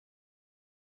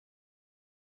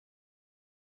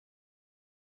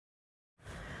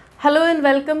Hello and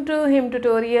welcome to Him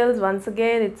Tutorials. Once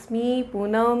again, it's me,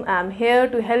 Poonam. I'm here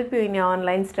to help you in your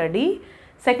online study.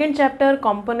 Second chapter,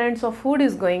 components of food,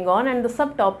 is going on, and the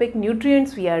subtopic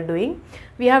nutrients we are doing.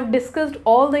 We have discussed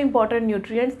all the important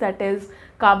nutrients, that is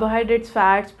carbohydrates,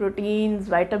 fats, proteins,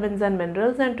 vitamins and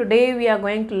minerals, and today we are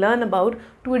going to learn about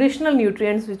two additional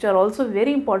nutrients which are also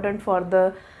very important for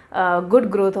the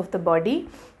good growth of the body.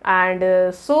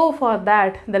 And so for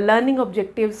that, the learning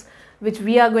objectives which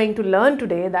we are going to learn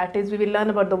today, that is, we will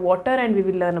learn about the water and we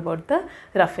will learn about the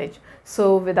roughage.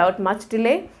 So without much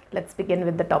delay, let's begin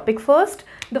with the topic first.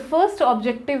 The first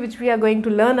objective which we are going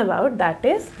to learn about, that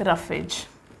is roughage.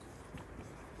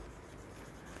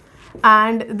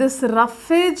 And this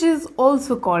roughage is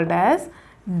also called as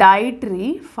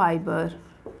dietary fiber.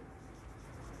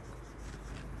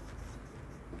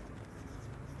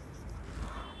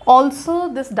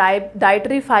 Also, this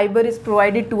dietary fiber is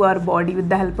provided to our body with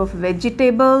the help of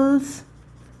vegetables,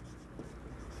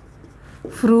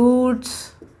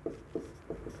 fruits,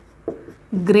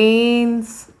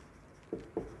 grains,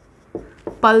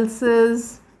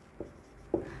 pulses,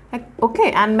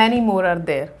 okay, and many more are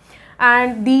there.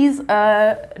 And these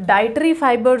dietary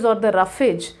fibers or the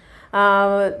roughage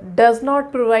does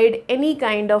not provide any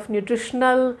kind of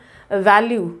nutritional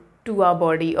value to our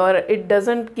body, or it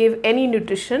doesn't give any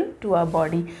nutrition to our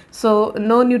body. So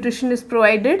no nutrition is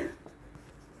provided.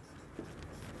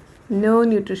 No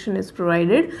nutrition is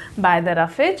provided by the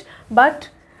roughage,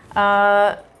 but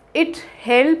it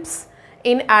helps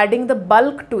in adding the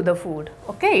bulk to the food.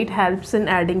 Okay, it helps in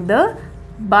adding the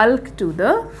bulk to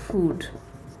the food.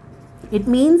 It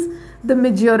means the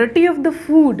majority of the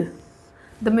food,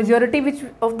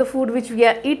 of the food which we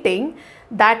are eating,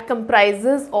 that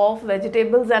comprises of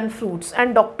vegetables and fruits,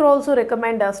 and doctor also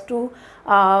recommend us to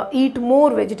eat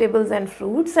more vegetables and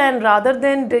fruits, and rather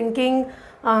than drinking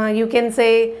you can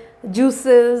say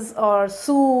juices or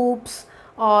soups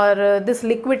or this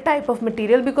liquid type of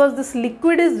material, because this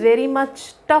liquid is very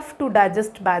much tough to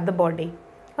digest by the body.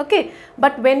 Okay,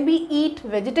 but when we eat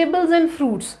vegetables and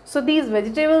fruits, so these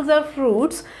vegetables or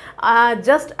fruits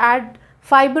just add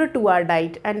fiber to our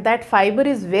diet, and that fiber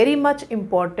is very much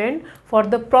important for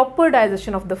the proper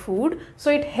digestion of the food. So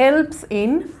it helps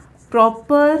in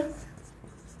proper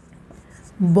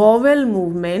bowel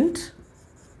movement,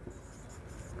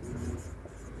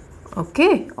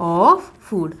 okay, of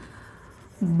food.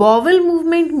 Bowel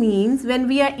movement means when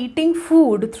we are eating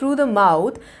food through the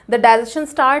mouth, the digestion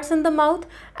starts in the mouth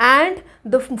and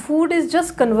the food is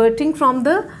just converting from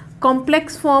the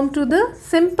complex form to the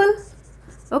simple.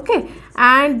 Okay,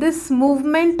 and this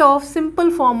movement of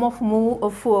simple form of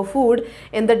food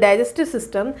in the digestive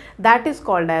system, that is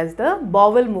called as the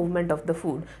bowel movement of the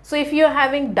food. So if you are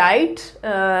having diet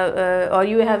or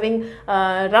you are having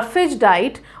roughage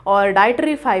diet or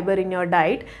dietary fiber in your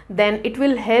diet, then it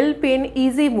will help in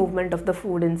easy movement of the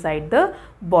food inside the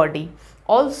body.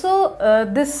 Also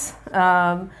this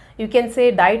you can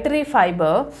say dietary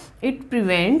fiber, it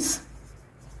prevents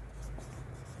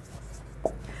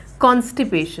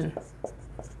constipation.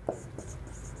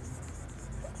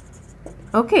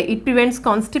 Okay, it prevents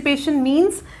constipation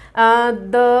means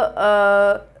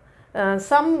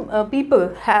some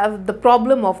people have the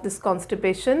problem of this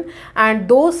constipation, and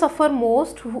those suffer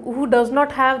most who does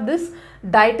not have this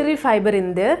dietary fiber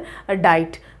in their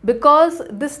diet, because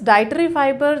this dietary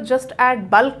fiber just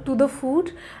add bulk to the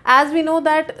food. As we know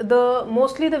that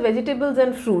mostly the vegetables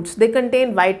and fruits, they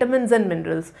contain vitamins and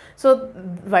minerals. So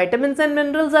vitamins and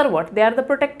minerals are what? They are the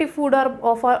protective food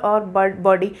of our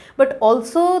body, but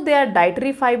also they are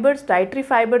dietary fibers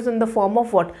in the form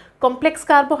of what? Complex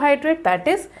carbohydrate, that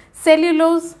is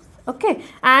cellulose. Okay,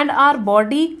 and our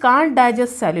body can't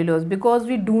digest cellulose because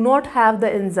we do not have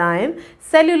the enzyme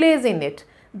cellulase in it.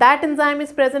 That enzyme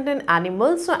is present in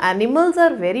animals, so animals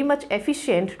are very much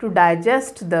efficient to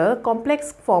digest the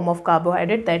complex form of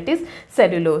carbohydrate, that is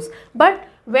cellulose. But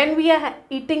when we are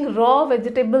eating raw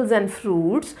vegetables and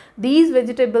fruits, these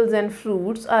vegetables and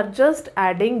fruits are just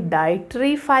adding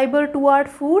dietary fiber to our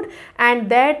food, and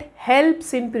that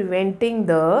helps in preventing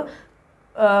the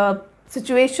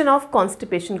situation of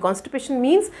constipation. Constipation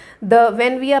means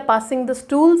when we are passing the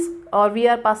stools or we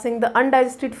are passing the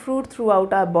undigested food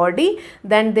throughout our body,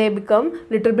 then they become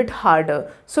little bit harder.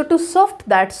 So to soft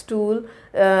that stool,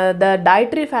 the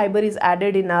dietary fiber is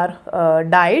added in our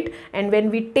diet, and when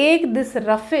we take this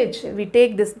roughage, we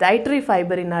take this dietary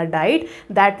fiber in our diet,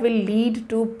 that will lead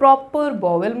to proper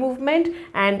bowel movement,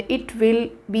 and it will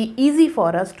be easy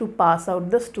for us to pass out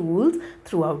the stools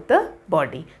throughout the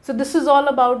body. So this is all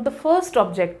about the first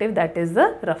objective, that is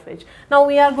the roughage. Now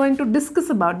we are going to discuss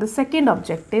about the second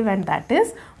objective, and that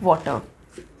is water.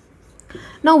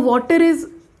 Now water is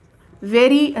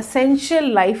very essential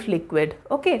life liquid.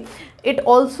 Okay, it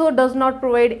also does not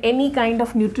provide any kind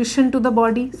of nutrition to the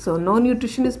body, so no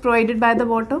nutrition is provided by the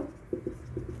water.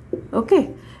 Okay,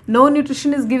 no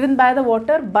nutrition is given by the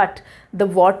water, but the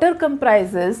water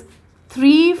comprises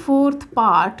 3/4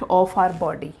 part of our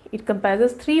body. It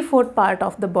comprises 3/4 part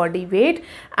of the body weight,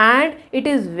 and it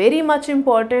is very much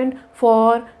important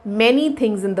for many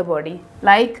things in the body,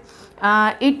 like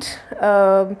it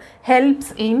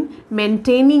helps in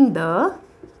maintaining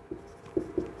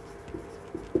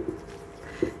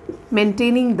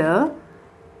the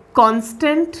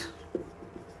constant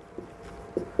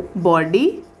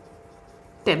body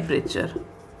temperature.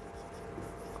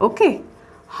 Okay,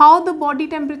 how the body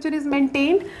temperature is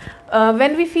maintained?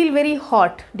 When we feel very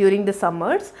hot during the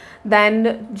summers,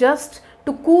 then just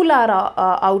to cool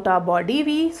out our body,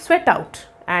 we sweat out,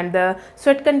 and the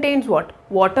sweat contains what?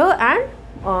 Water and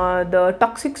the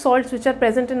toxic salts which are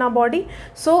present in our body,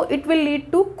 so it will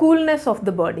lead to coolness of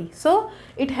the body, so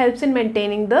it helps in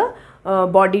maintaining the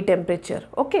body temperature.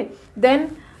 Okay,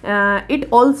 then it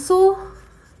also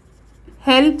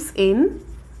helps in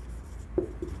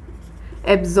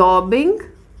absorbing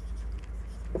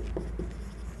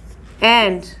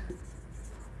and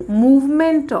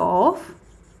movement of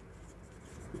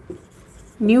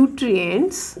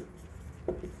nutrients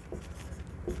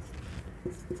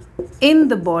in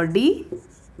the body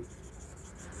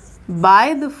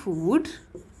by the food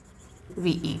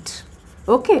we eat.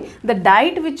 Okay, the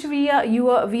diet which we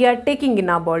are taking in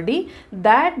our body,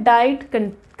 that diet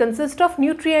consists of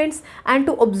nutrients, and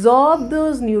to absorb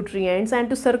those nutrients and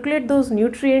to circulate those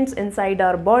nutrients inside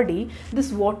our body,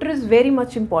 this water is very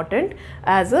much important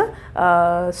as a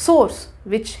source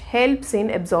which helps in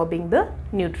absorbing the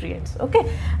nutrients. Okay,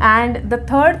 and the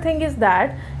third thing is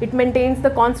that it maintains the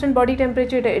constant body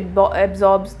temperature, it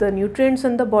absorbs the nutrients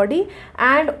in the body,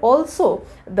 and also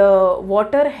the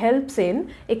water helps in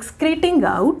excreting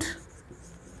out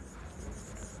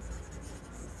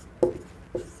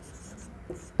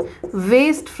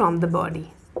waste from the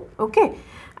body. Okay,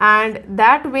 and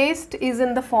that waste is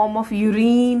in the form of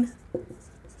urine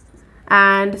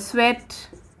and sweat,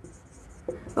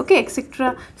 okay,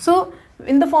 etc. So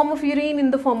in the form of urine,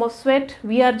 in the form of sweat,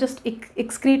 we are just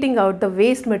excreting out the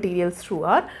waste materials through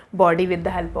our body with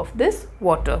the help of this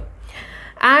water.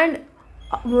 And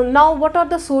now what are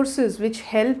the sources which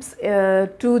helps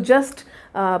to just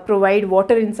provide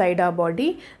water inside our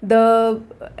body? The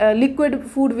liquid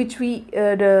food which we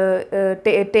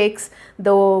takes,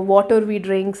 the water we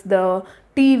drinks, the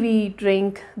tea we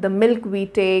drink, the milk we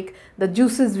take, the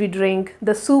juices we drink,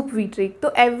 the soup we drink.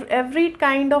 So every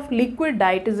kind of liquid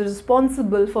diet is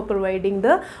responsible for providing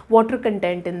the water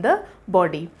content in the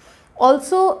body.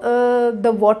 Also,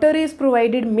 the water is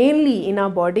provided mainly in our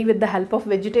body with the help of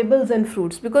vegetables and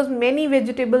fruits, because many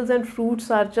vegetables and fruits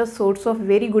are just source of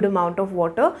very good amount of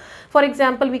water. For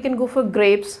example, we can go for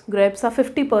grapes. Grapes are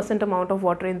 50% amount of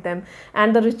water in them,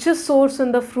 and the richest source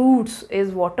in the fruits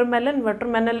is watermelon.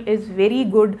 Watermelon is very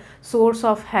good source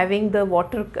of having the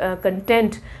water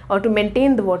content, or to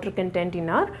maintain the water content in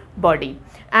our body.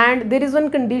 And there is one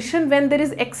condition when there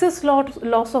is excess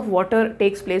loss of water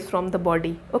takes place from the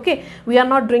body. Okay, we are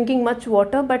not drinking much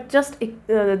water, but just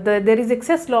there is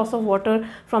excess loss of water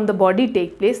from the body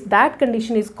take place. That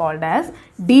condition is called as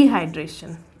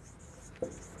dehydration.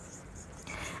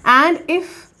 And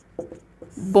if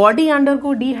body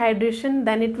undergo dehydration,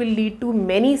 then it will lead to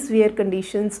many severe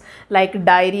conditions like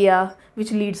diarrhea,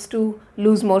 which leads to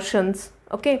loose motions.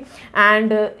 Okay,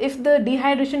 and if the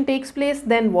dehydration takes place,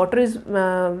 then water is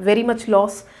very much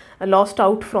lost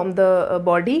out from the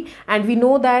body, and we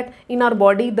know that in our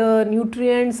body the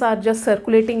nutrients are just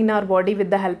circulating in our body with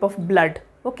the help of blood.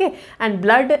 Okay, and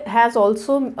blood has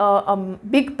also a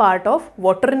big part of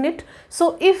water in it.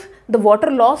 So if the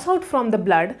water loss out from the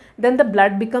blood, then the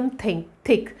blood become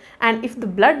thick, and if the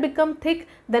blood become thick,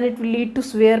 then it will lead to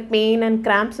severe pain and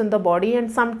cramps in the body,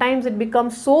 and sometimes it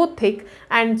becomes so thick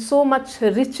and so much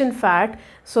rich in fat,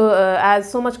 so as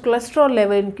so much cholesterol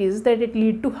level increases that it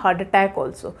lead to heart attack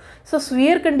also. So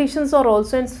severe conditions are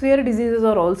also, and severe diseases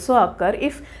are also occur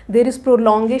if there is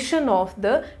prolongation of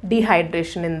the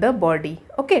dehydration in the body.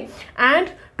 Okay,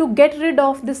 and to get rid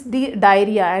of this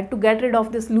diarrhea and to get rid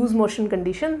of this loose motion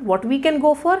condition, what we can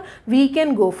go for? We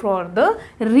can go for the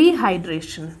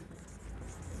rehydration.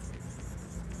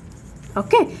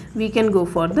 Okay, we can go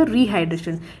for the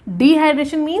rehydration.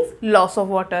 Dehydration means loss of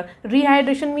water.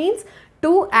 Rehydration means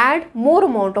to add more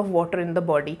amount of water in the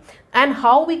body. And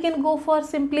how we can go for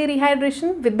simply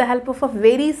rehydration? With the help of a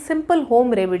very simple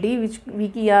home remedy which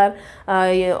we are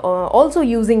also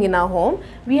using in our home.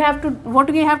 What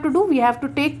we have to do? We have to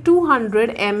take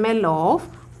 200 ml of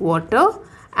water,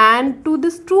 and to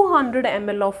this 200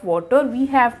 ml of water we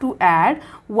have to add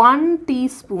 1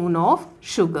 teaspoon of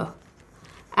sugar,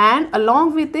 and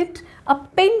along with it a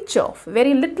pinch of,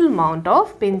 very little amount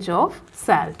of pinch of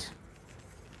salt.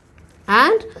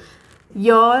 And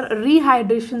your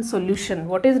rehydration solution,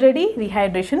 what is ready?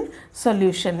 Rehydration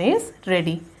solution is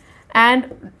ready.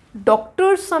 And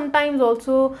doctors sometimes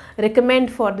also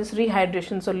recommend for this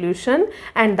rehydration solution,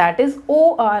 and that is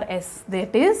ORS,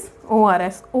 that is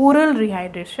ORS, oral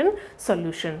rehydration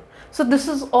solution. So this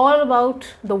is all about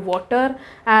the water,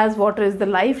 as water is the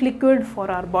life liquid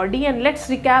for our body. And let's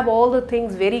recap all the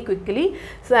things very quickly.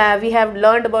 So we have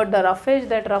learned about the roughage,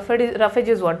 that roughage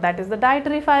is what? That is the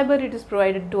dietary fiber. It is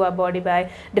provided to our body by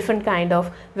different kind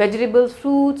of vegetables,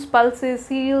 fruits, pulses,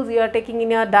 cereals you are taking in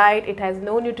your diet. It has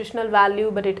no nutritional value,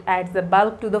 but it adds the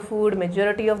bulk to the food,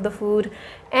 majority of the food,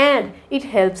 and it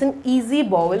helps in easy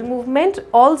bowel movement.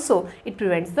 Also it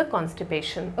prevents the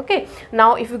constipation. Okay,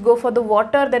 now if you go for the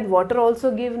water, then water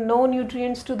also give no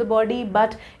nutrients to the body,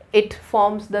 but it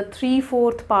forms the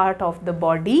 3/4 part of the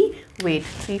body weight,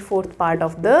 3/4 part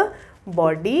of the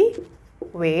body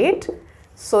weight.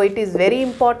 So it is very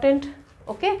important.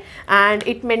 Okay, and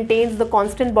it maintains the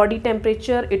constant body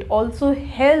temperature. It also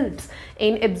helps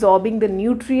in absorbing the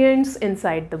nutrients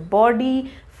inside the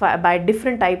body by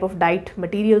different type of diet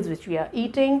materials which we are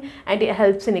eating, and it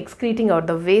helps in excreting out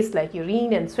the waste like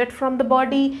urine and sweat from the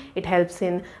body. It helps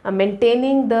in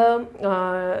maintaining the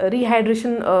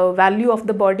rehydration value of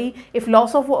the body. If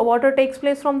loss of water takes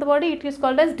place from the body, it is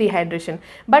called as dehydration.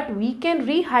 But we can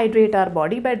rehydrate our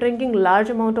body by drinking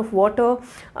large amount of water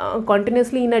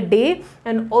continuously in a day,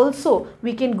 and also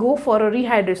we can go for a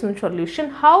rehydration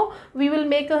solution. How we will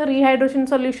make a rehydration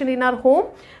solution in our home?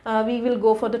 We will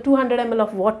go for the 200 ml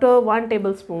of water, 1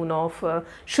 tablespoon of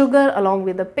sugar along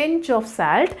with a pinch of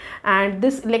salt, and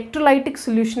this electrolytic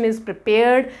solution is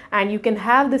prepared, and you can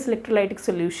have this electrolytic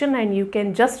solution and you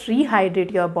can just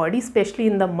rehydrate your body, especially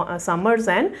in the summers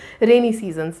and rainy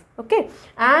seasons. Okay,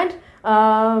 and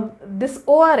this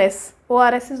ORS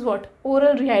is what?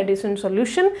 Oral rehydration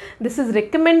solution. This is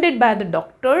recommended by the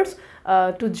doctors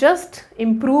to just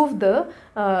improve the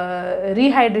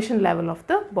rehydration level of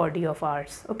the body of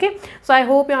ours. Okay, so I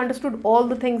hope you understood all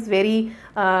the things very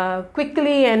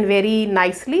quickly and very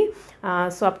nicely.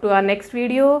 So up to our next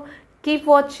video, keep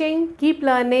watching, keep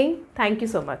learning. Thank you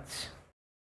so much.